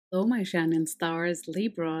Hello, my shining stars,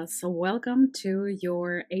 Libra. So, welcome to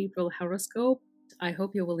your April horoscope. I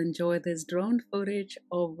hope you will enjoy this drone footage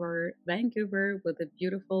over Vancouver with the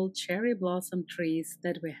beautiful cherry blossom trees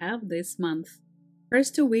that we have this month.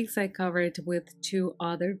 First 2 weeks I covered with two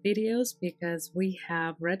other videos because we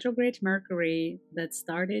have retrograde Mercury that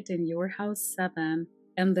started in your house 7,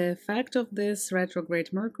 and the effect of this retrograde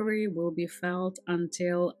Mercury will be felt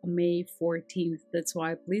until May 14th. That's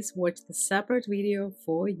why please watch the separate video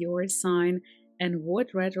for your sign and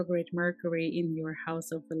what retrograde Mercury in your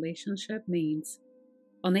house of relationship means.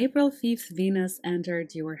 On April 5th, Venus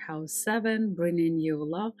entered your house 7, bringing you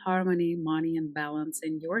love, harmony, money, and balance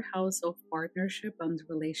in your house of partnership and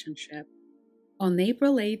relationship. On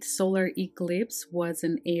April 8th, solar eclipse was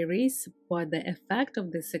in Aries, but the effect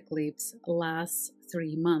of this eclipse lasts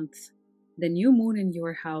 3 months. The new moon in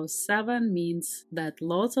your house 7 means that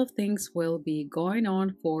lots of things will be going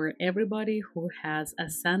on for everybody who has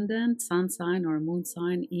ascendant, sun sign, or moon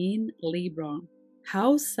sign in Libra.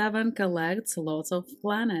 House 7 collects lots of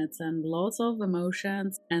planets and lots of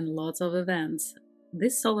emotions and lots of events.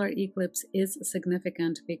 This solar eclipse is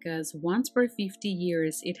significant because once per 50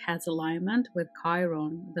 years it has alignment with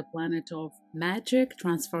Chiron, the planet of magic,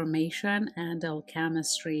 transformation, and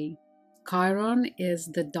alchemistry. Chiron is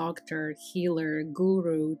the doctor, healer,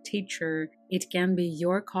 guru, teacher. It can be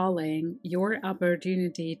your calling, your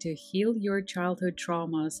opportunity to heal your childhood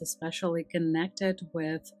traumas, especially connected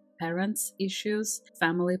with parents' issues,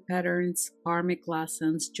 family patterns, karmic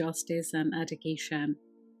lessons, justice, and education.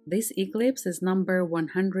 This eclipse is number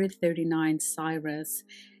 139 Cyrus.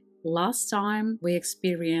 Last time we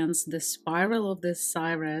experienced the spiral of this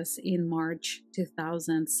Cyrus in March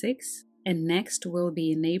 2006, and next will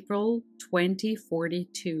be in April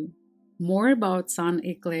 2042. More about Sun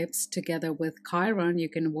eclipse together with Chiron you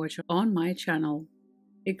can watch on my channel.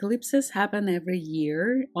 Eclipses happen every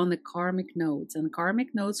year on the karmic nodes, and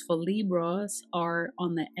karmic nodes for Libras are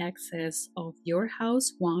on the axis of your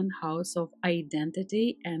house 1, house of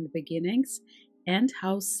identity and beginnings, and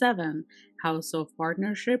house 7, house of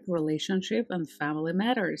partnership, relationship, and family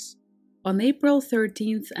matters. On April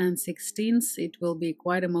 13th and 16th, it will be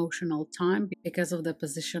quite emotional time because of the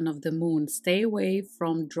position of the moon. Stay away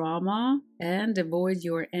from drama and avoid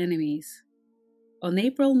your enemies. On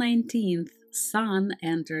April 19th, Sun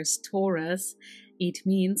enters Taurus. It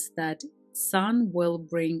means that Sun will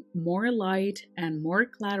bring more light and more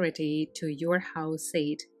clarity to your house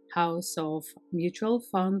 8, house of mutual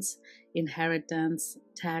funds, inheritance,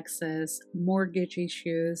 taxes, mortgage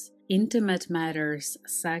issues, intimate matters,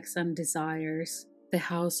 sex and desires, the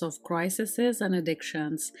house of crises and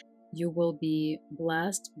addictions. You will be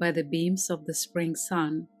blessed by the beams of the spring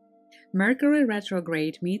sun. Mercury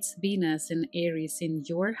retrograde meets Venus in Aries in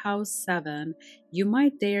your house 7. You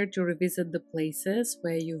might dare to revisit the places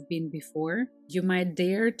where you've been before. You might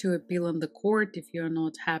dare to appeal in the court if you're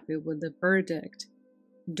not happy with the verdict.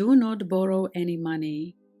 Do not borrow any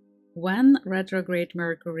money. When retrograde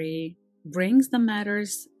Mercury brings the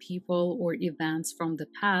matters, people, or events from the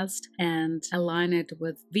past and align it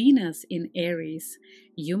with Venus in Aries,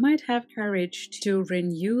 you might have courage to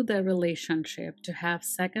renew the relationship, to have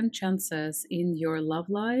second chances in your love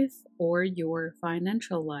life or your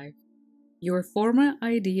financial life. Your former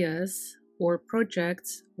ideas or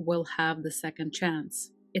projects will have the second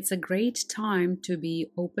chance. It's a great time to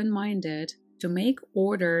be open-minded, to make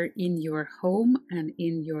order in your home and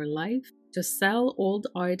in your life, to sell old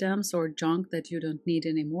items or junk that you don't need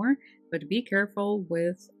anymore, but be careful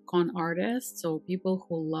with con artists or people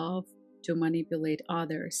who love to manipulate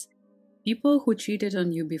others. People who cheated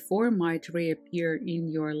on you before might reappear in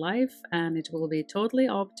your life, and it will be totally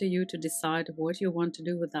up to you to decide what you want to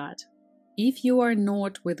do with that. If you are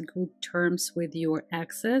not with good terms with your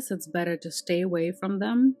exes, it's better to stay away from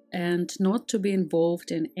them and not to be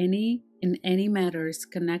involved in any matters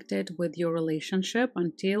connected with your relationship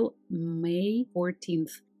until May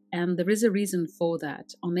 14th. And there is a reason for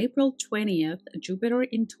that. On April 20th, Jupiter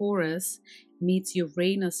in Taurus meets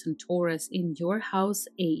Uranus in Taurus in your house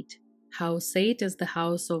 8. House 8 is the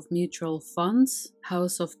house of mutual funds,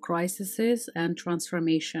 house of crises and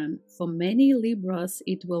transformation. For many Libras,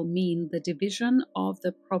 it will mean the division of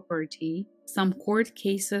the property, some court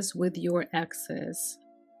cases with your exes,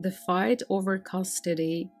 the fight over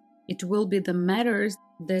custody. It will be the matters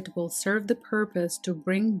that will serve the purpose to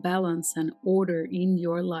bring balance and order in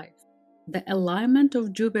your life. The alignment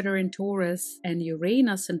of Jupiter in Taurus and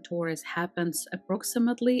Uranus in Taurus happens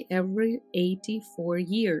approximately every 84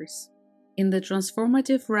 years. In the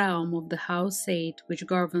transformative realm of the House 8, which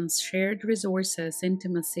governs shared resources,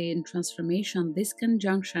 intimacy, and transformation, this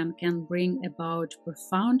conjunction can bring about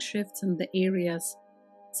profound shifts in the areas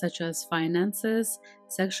such as finances,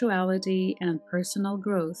 sexuality, and personal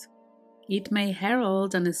growth. It may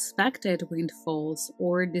herald unexpected windfalls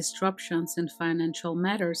or disruptions in financial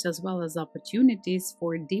matters, as well as opportunities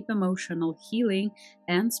for deep emotional healing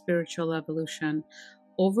and spiritual evolution.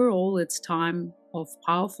 Overall, it's time of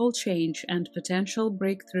powerful change and potential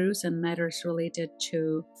breakthroughs in matters related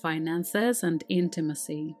to finances and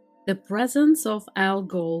intimacy. The presence of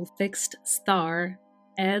Algol fixed star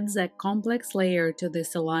adds a complex layer to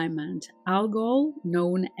this alignment. Algol,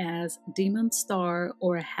 known as demon star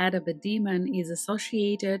or head of a demon, is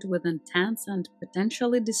associated with intense and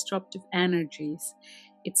potentially disruptive energies.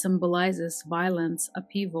 It symbolizes violence,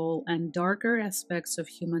 upheaval, and darker aspects of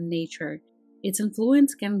human nature. Its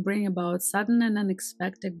influence can bring about sudden and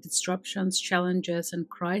unexpected disruptions, challenges, and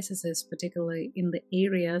crises, particularly in the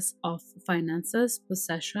areas of finances,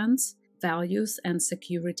 possessions, values, and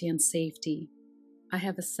security and safety. I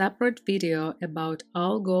have a separate video about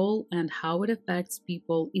Algol and how it affects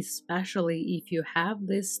people, especially if you have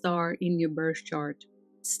this star in your birth chart.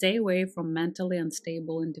 Stay away from mentally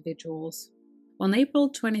unstable individuals. On April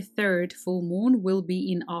 23rd, full moon will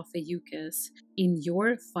be in Ophiuchus, in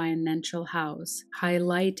your financial house,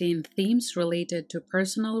 highlighting themes related to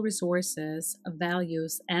personal resources,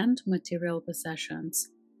 values, and material possessions.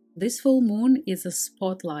 This full moon is a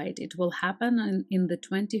spotlight. It will happen in the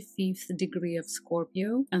 25th degree of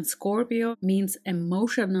Scorpio, and Scorpio means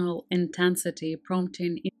emotional intensity,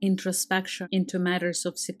 prompting introspection into matters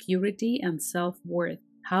of security and self-worth.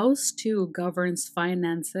 House 2 governs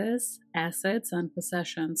finances, assets, and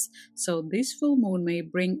possessions, so this full moon may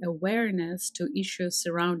bring awareness to issues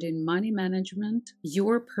surrounding money management,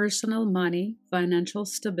 your personal money, financial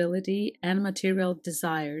stability, and material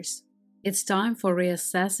desires. It's time for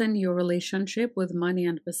reassessing your relationship with money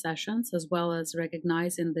and possessions, as well as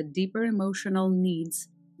recognizing the deeper emotional needs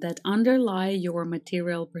that underlie your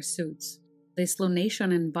material pursuits. This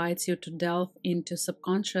lunation invites you to delve into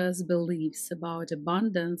subconscious beliefs about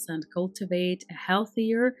abundance and cultivate a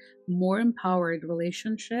healthier, more empowered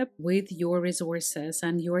relationship with your resources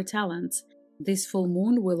and your talents. This full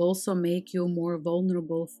moon will also make you more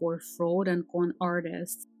vulnerable for fraud and con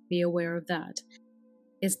artists. Be aware of that.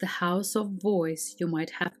 It's the house of voice. You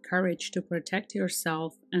might have courage to protect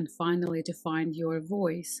yourself and finally to find your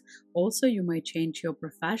voice. Also, you might change your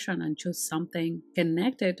profession and choose something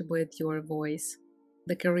connected with your voice.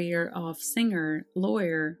 The career of singer,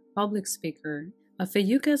 lawyer, public speaker.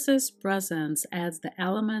 Ophiuchus's presence adds the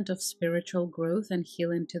element of spiritual growth and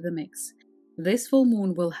healing to the mix. This full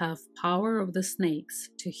moon will have power of the snakes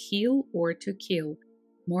to heal or to kill.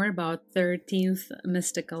 More about 13th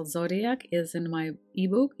mystical zodiac is in my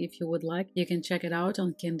ebook. If you would like, you can check it out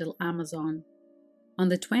on Kindle Amazon. On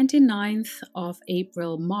the 29th of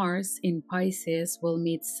April, Mars in Pisces will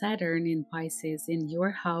meet Saturn in Pisces in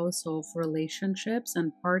your house of relationships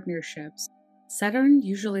and partnerships. Saturn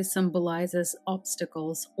usually symbolizes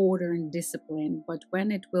obstacles, order, and discipline, but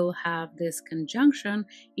when it will have this conjunction,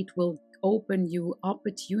 it will open you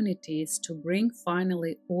opportunities to bring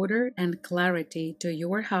finally order and clarity to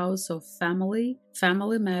your house of family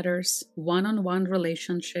matters, one-on-one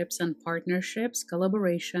relationships and partnerships,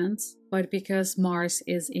 collaborations. But because Mars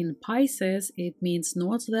is in Pisces, it means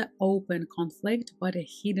not the open conflict, but a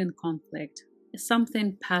hidden conflict,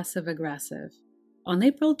 something passive-aggressive. On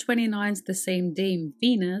April 29th, the same day,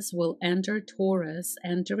 Venus will enter Taurus,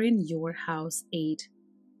 entering your house 8.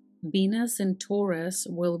 Venus in Taurus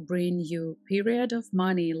will bring you a period of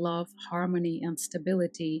money, love, harmony, and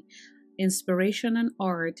stability, inspiration and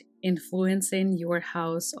art, influencing your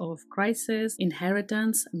house of crisis,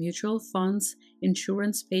 inheritance, mutual funds,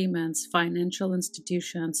 insurance payments, financial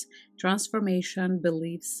institutions, transformation,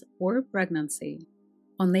 beliefs, or pregnancy.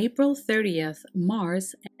 On April 30th,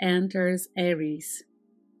 Mars enters Aries.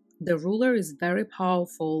 The ruler is very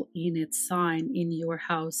powerful in its sign in your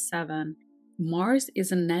house 7. Mars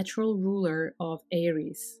is a natural ruler of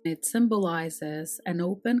Aries. It symbolizes an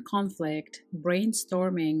open conflict,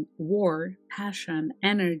 brainstorming, war, passion,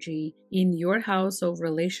 energy in your house of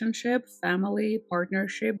relationship, family,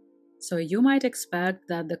 partnership. So you might expect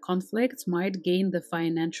that the conflicts might gain the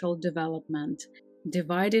financial development,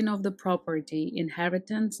 dividing of the property,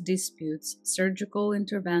 inheritance disputes, surgical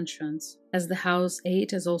interventions, as the house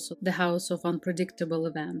 8 is also the house of unpredictable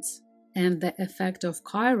events. And the effect of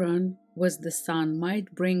Chiron was the sun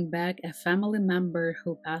might bring back a family member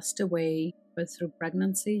who passed away, but through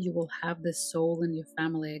pregnancy you will have the soul in your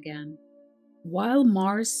family again. While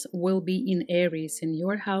Mars will be in Aries in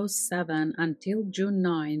your house 7 until June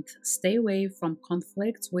 9th, stay away from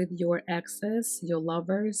conflicts with your exes, your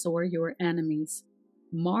lovers, or your enemies.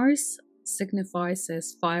 Mars signifies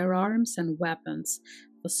as firearms and weapons.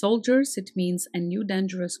 For soldiers, it means a new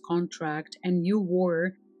dangerous contract, a new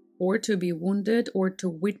war, or to be wounded or to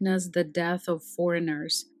witness the death of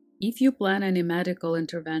foreigners. If you plan any medical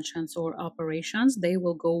interventions or operations, they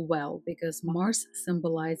will go well because Mars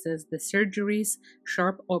symbolizes the surgeries,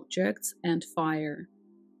 sharp objects, and fire.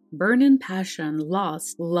 Burning passion,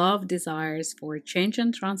 lust, love, desires for change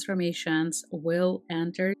and transformations will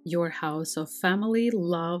enter your house of family,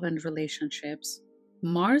 love, and relationships.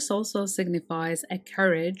 Mars also signifies a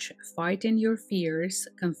courage, fighting your fears,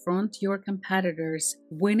 confront your competitors,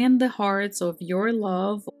 winning the hearts of your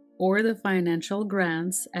love or the financial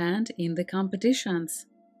grants, and in the competitions.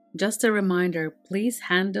 Just a reminder, please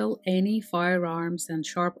handle any firearms and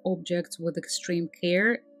sharp objects with extreme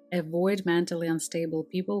care. Avoid mentally unstable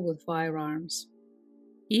people with firearms.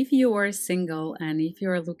 If you are single and if you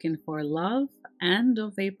are looking for love, end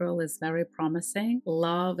of April is very promising.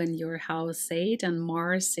 Love in your house 8 and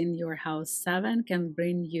Mars in your house 7 can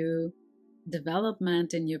bring you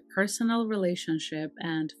development in your personal relationship,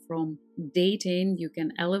 and from dating you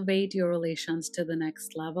can elevate your relations to the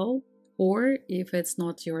next level. Or if it's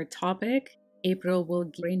not your topic, April will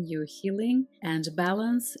bring you healing and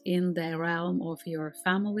balance in the realm of your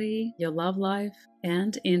family, your love life,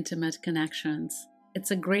 and intimate connections.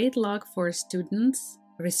 It's a great luck for students,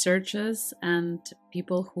 researchers, and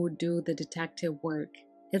people who do the detective work.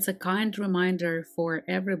 It's a kind reminder for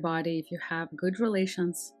everybody, if you have good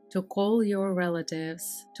relations, to call your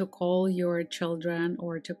relatives, to call your children,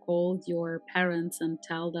 or to call your parents and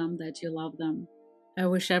tell them that you love them. I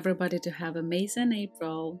wish everybody to have amazing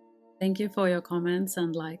April. Thank you for your comments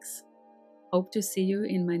and likes. Hope to see you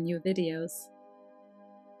in my new videos.